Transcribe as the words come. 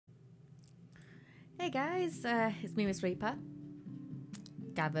Hey guys, it's me, Miss Reaper.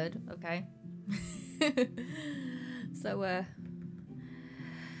 Gathered, okay. So,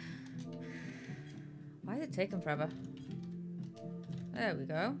 why is it taking forever? There we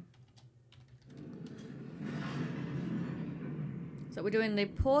go. So we're doing the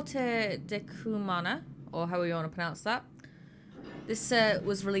Porta Decumana, or however you want to pronounce that. This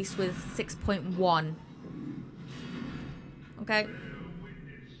was released with 6.1. Okay.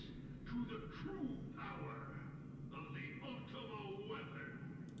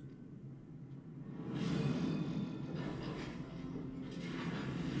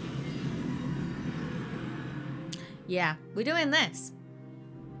 Yeah, we're doing this.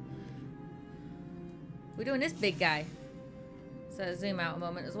 We're doing this big guy. So zoom out a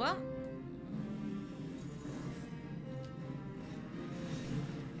moment as well.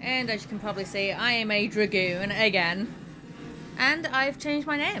 And as you can probably see, I am a Dragoon again. And I've changed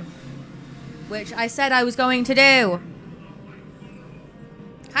my name. Which I said I was going to do.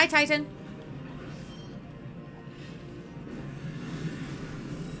 Hi, Titan.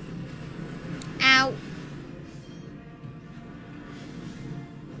 Ow.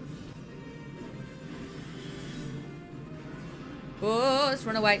 Oh, let's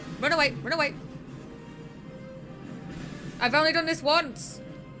run away. Run away. Run away. I've only done this once.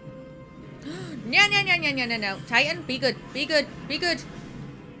 No, no, no, no, no, no, no. Titan, be good. Be good. Be good.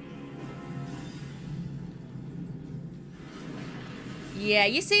 Yeah,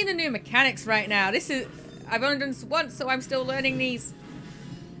 you're seeing the new mechanics right now. This is... I've only done this once, so I'm still learning these.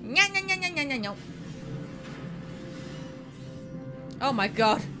 No, no, no, no, no, no, no. Oh my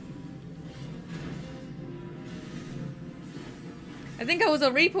god. I think I was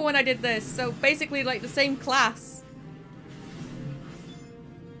a Reaper when I did this, so basically like the same class.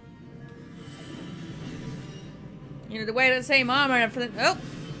 You know, the way the same armor and everything. Oh!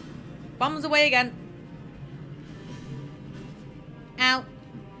 Bombs away again. Ow.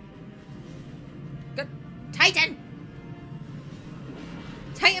 Good. Titan!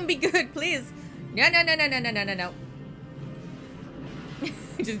 Titan, be good, please. No, no, no, no, no, no, no, no, no.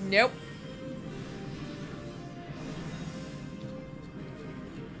 Just nope.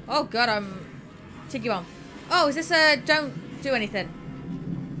 Oh god, I'm... Tiggy bomb. Oh, is this a... Don't do anything.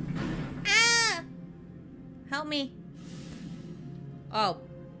 Ah! Help me. Oh.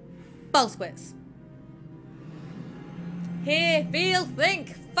 Bullsquits. Hear, feel,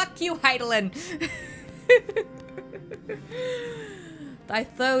 think. Fuck you, Heidelin. Thy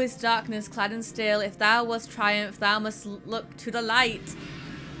foe is darkness clad in steel. If thou wast triumph, thou must look to the light.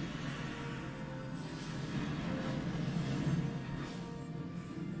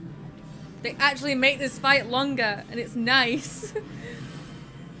 They actually make this fight longer, and it's nice.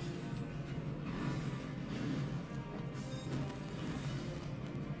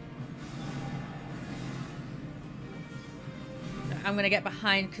 I'm gonna get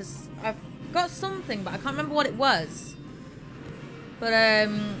behind because I've got something, but I can't remember what it was. But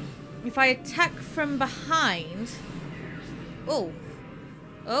if I attack from behind, oh,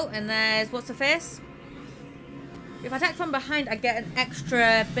 and there's what's the face? If I attack from behind, I get an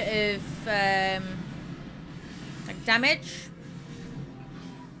extra bit of like damage.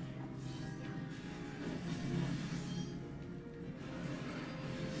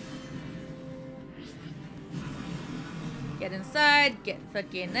 Get inside, get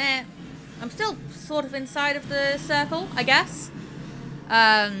fucking there. I'm still sort of inside of the circle, I guess.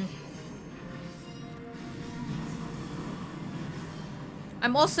 I'm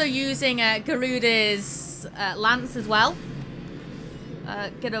also using Garuda's lance as well.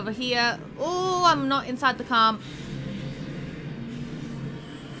 Get over here. Oh, I'm not inside the camp.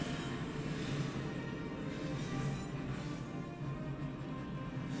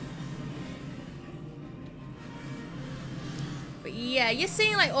 But yeah, you're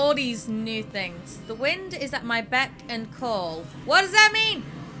seeing like all these new things. The wind is at my beck and call. What does that mean?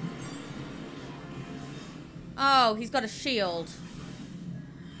 Oh, he's got a shield.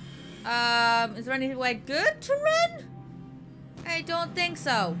 Is there anywhere good to run? I don't think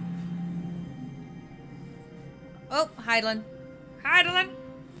so. Oh, Heidelin. Heidelin!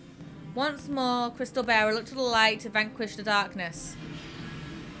 Once more, Crystal Bearer, look to the light to vanquish the darkness.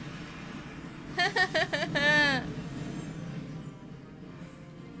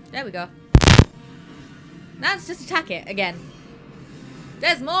 There we go. Now let's just attack it again.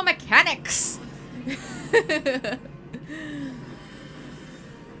 There's more mechanics!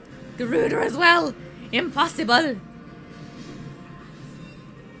 Garuda as well! Impossible!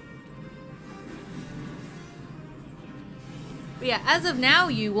 But yeah, as of now,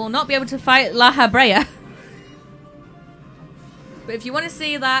 you will not be able to fight La Habrea. But if you want to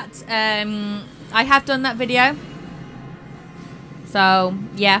see that, I have done that video. So,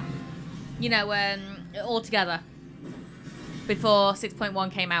 yeah. You know, all together. Before 6.1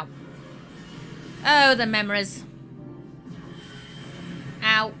 came out. Oh, the memories.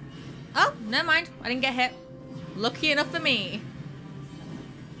 Ow. Oh, never mind. I didn't get hit. Lucky enough for me.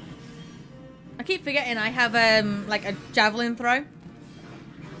 I keep forgetting I have, like a javelin throw.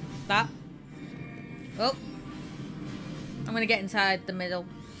 That. Oh. I'm gonna get inside the middle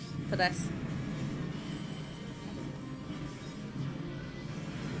for this.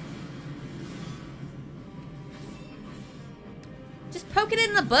 Just poke it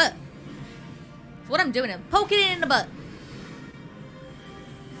in the butt. That's what I'm doing. I'm poking it in the butt.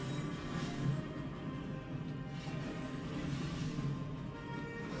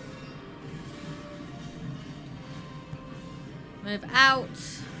 Move out.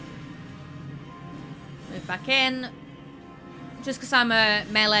 Move back in. Just because I'm a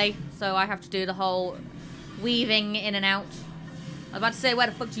melee, so I have to do the whole weaving in and out. I was about to say, where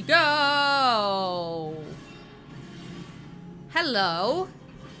the fuck did you go? Hello?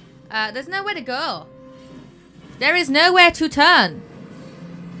 There's nowhere to go. There is nowhere to turn.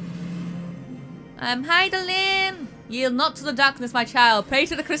 Heidelin! Yield not to the darkness, my child. Pray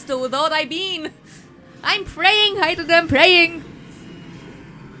to the crystal with all thy being. I'm praying, Heidelin, I'm praying.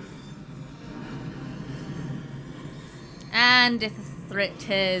 And if the threat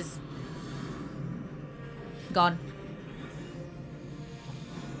is gone.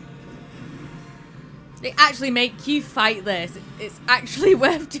 They actually make you fight this. It's actually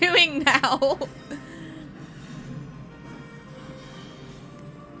worth doing now.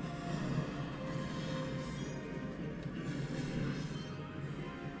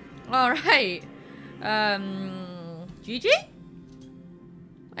 Alright. GG?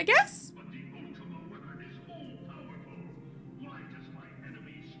 I guess?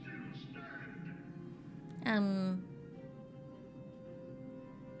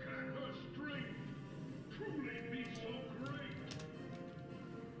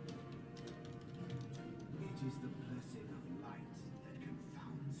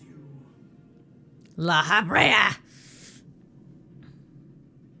 La Habrea!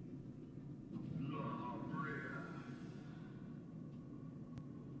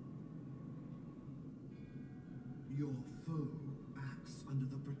 Your foe acts under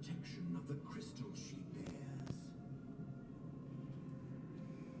the protection of the crystal she bears.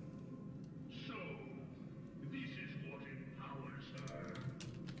 So, this is what empowers her.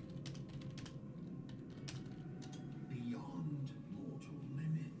 Beyond mortal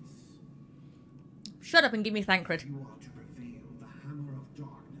limits. Shut up and give me Thancred. You are to prevail. The hammer of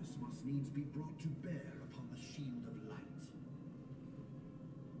darkness must needs be brought to bear upon the shield of light.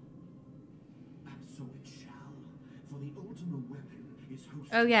 And so it shall, for the ultimate weapon is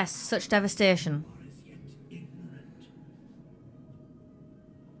hosted. Oh yes, such devastation. Are as yet ignorant.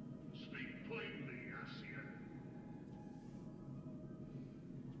 Speak plainly, Asian.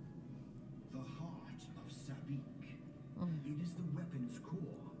 The heart of Sabik. It is the weapon's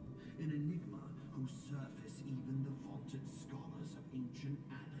core, an enigma whose surface even the vaunted scholars of ancient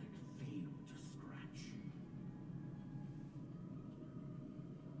Alec failed to scratch.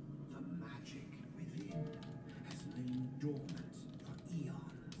 The magic within has lain dormant for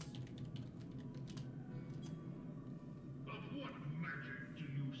eons. Of what magic do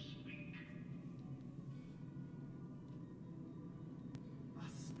you speak? A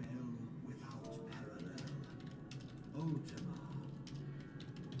spell without parallel. Ultima.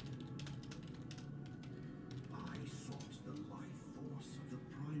 I sought the life force of the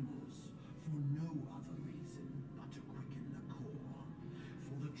primals for no other reason but to quicken the core.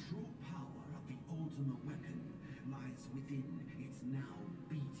 For the true power of the ultimate weapon lies within its now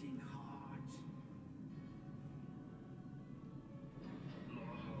beating heart. La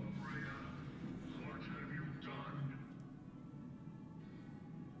Habrea, what have you done?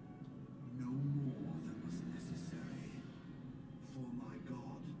 No more than was necessary for my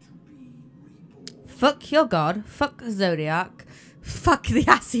god to be reborn. Fuck your god. Fuck Zodiac. Fuck the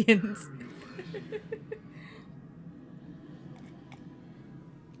Asians.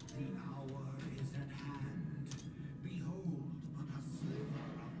 The hour is at hand. Behold but a sliver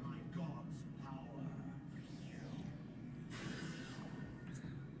of my god's power.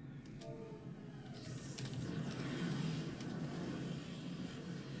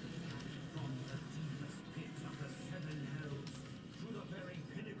 From the deepest pit of the seven hells to the very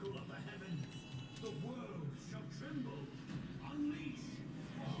pinnacle of the heavens, the world shall tremble. Unleash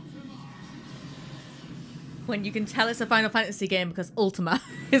Ultima! When you can tell it's a Final Fantasy game because Ultima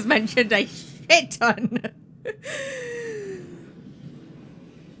is mentioned a shit ton.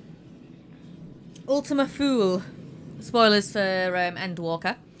 Ultima Fool. Spoilers for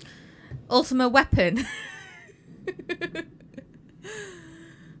Endwalker. Ultima Weapon.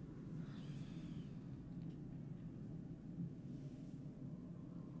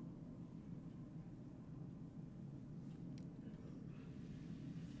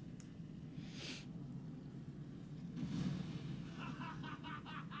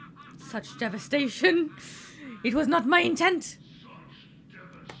 Such devastation. It was not my intent.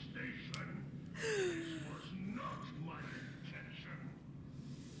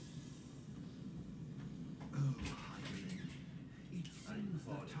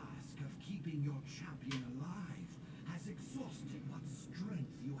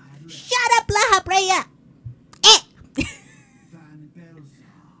 Shut up, Lahabrea! Van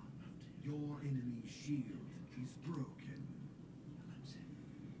Belsar, your enemy's shield is broken.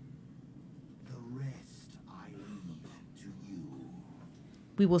 The rest I leave to you.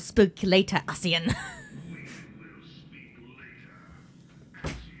 We will speak later, Asian.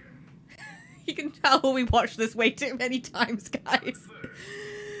 You can tell we watched this way too many times, guys.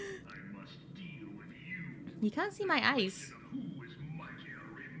 You can't see my eyes.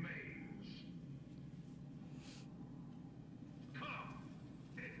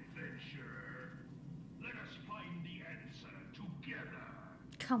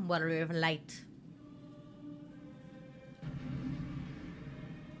 Come, warrior of light.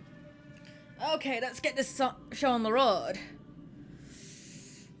 Okay, let's get this show on the road.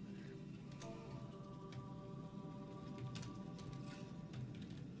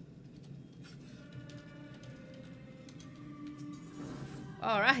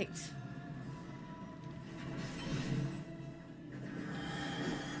 All right.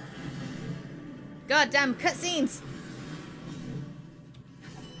 Goddamn cutscenes.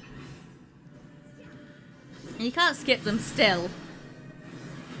 You can't skip them still.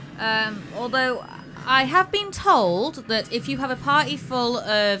 Although I have been told that if you have a party full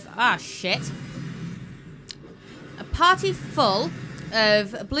of... Ah, shit. A party full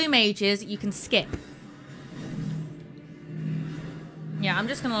of blue mages, you can skip. Yeah, I'm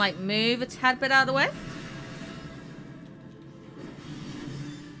just going to, like, move a tad bit out of the way.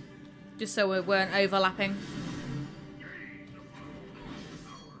 Just so we weren't overlapping.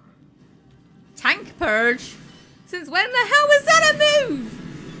 Tank purge? Since when the hell was that a move?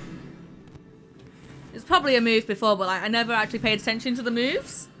 It's probably a move before, but like, I never actually paid attention to the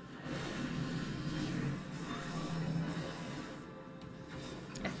moves.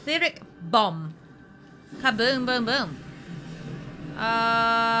 Etheric bomb. Kaboom, boom, boom.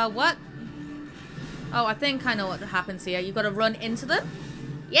 What? Oh, I think I know what happens here. You've got to run into them.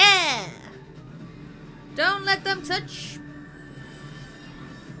 Yeah! Don't let them touch.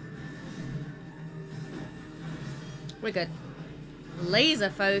 We're good. Laser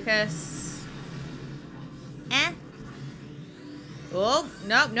focus. Eh? Oh,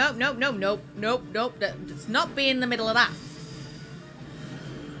 nope, nope, nope, nope, nope, nope, nope. Let's not be in the middle of that.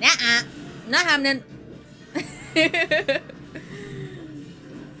 Nuh-uh. Not happening.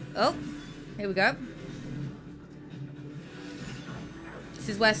 Oh, here we go. This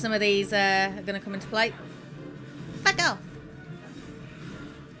is where some of these are going to come into play. Fuck off.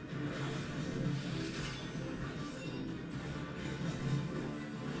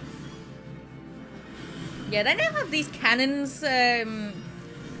 Yeah, they now have these cannons that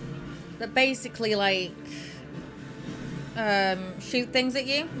basically, like, shoot things at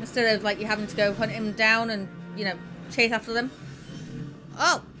you instead of, like, you having to go hunt them down and, you know, chase after them.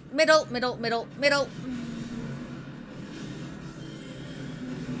 Oh, middle, middle, middle, middle.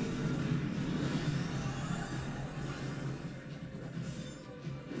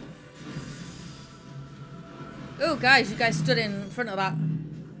 Oh, guys, you guys stood in front of that.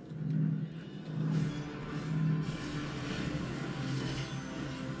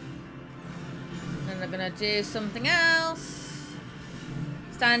 And they're gonna do something else.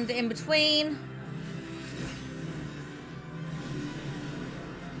 Stand in between.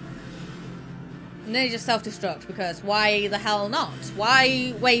 And then you just self-destruct, because why the hell not?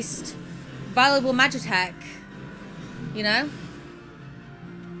 Why waste valuable magitech, you know?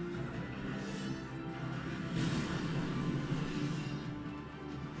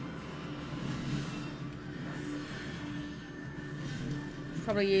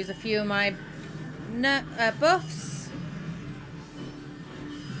 Probably use a few of my buffs.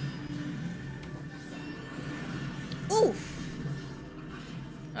 Oof.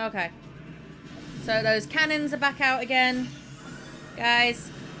 Okay. So those cannons are back out again, guys.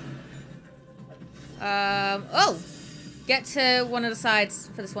 Oh, get to one of the sides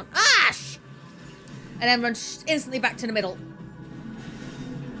for this one. Ash! And then run instantly back to the middle.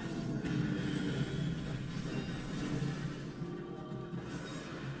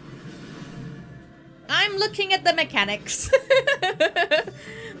 I'm looking at the mechanics.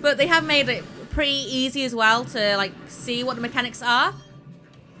 But they have made it pretty easy as well to like see what the mechanics are,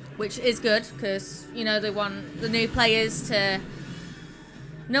 which is good because, you know, they want the new players to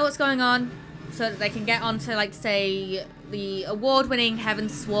know what's going on so that they can get onto, like, say, the award-winning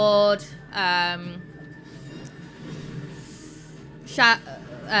Heaven's Sword, Stormblood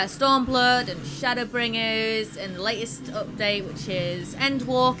and Shadowbringers, and the latest update, which is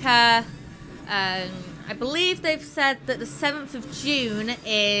Endwalker. I believe they've said that the 7th of June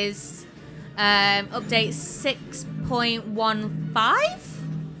is update 6.15,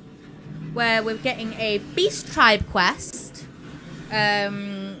 where we're getting a Beast Tribe quest.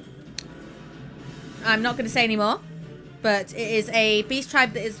 I'm not going to say any more, but it is a Beast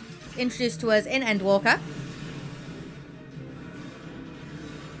Tribe that is introduced to us in Endwalker.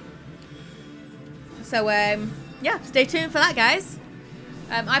 So, yeah, stay tuned for that, guys.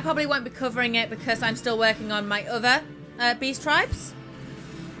 I probably won't be covering it because I'm still working on my other Beast Tribes.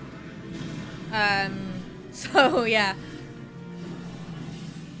 So, yeah.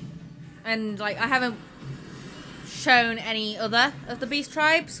 And, like, I haven't shown any other of the Beast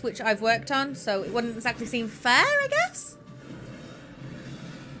Tribes, which I've worked on, so it wouldn't exactly seem fair, I guess.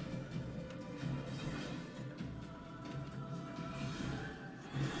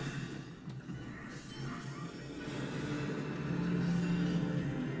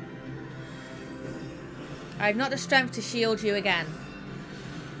 I've not the strength to shield you again.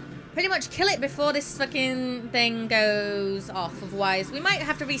 Pretty much kill it before this fucking thing goes off. Otherwise, we might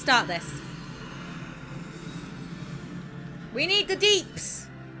have to restart this. We need the deeps.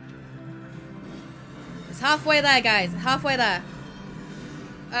 It's halfway there, guys. Halfway there.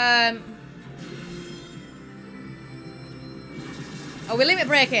 Oh, we're limit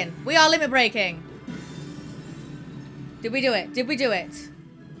breaking. We are limit breaking. Did we do it? Did we do it?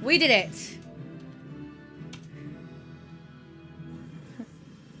 We did it.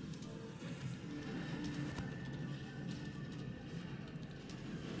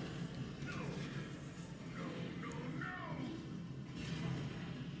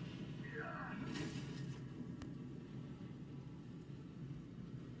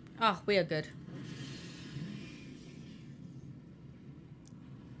 Oh, we are good.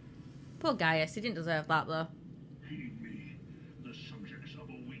 Poor Gaius, he didn't deserve that though. Heed me. The subjects of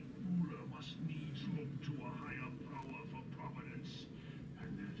a weak ruler must needs look to a higher power for providence,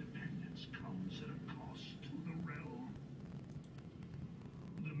 and their dependence comes at a cost to the realm.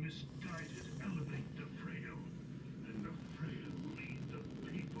 The misguided elevate the frail, and the frail lead the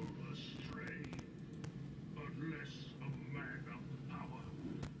people astray. Unless a man of power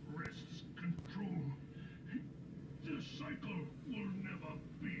wrests control, the cycle will never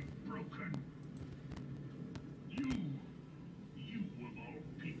be broken. You of all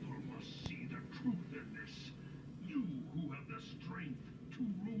people must see the truth in this. You who have the strength to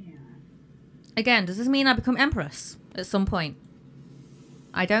rule. Again, does this mean I become Empress at some point?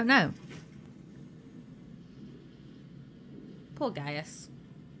 I don't know. Poor Gaius.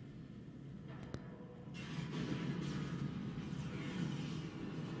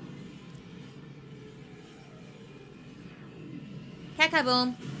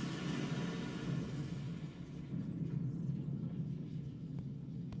 Kakaboom.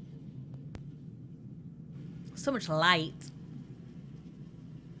 So much light.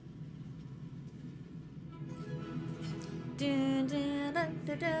 Dun, dun, dun,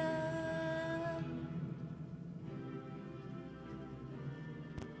 dun, dun.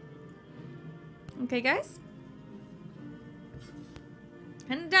 Okay, guys.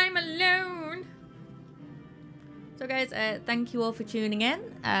 And I'm alone. So guys, thank you all for tuning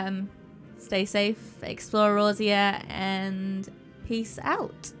in. Stay safe, explore Rosia, and peace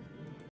out.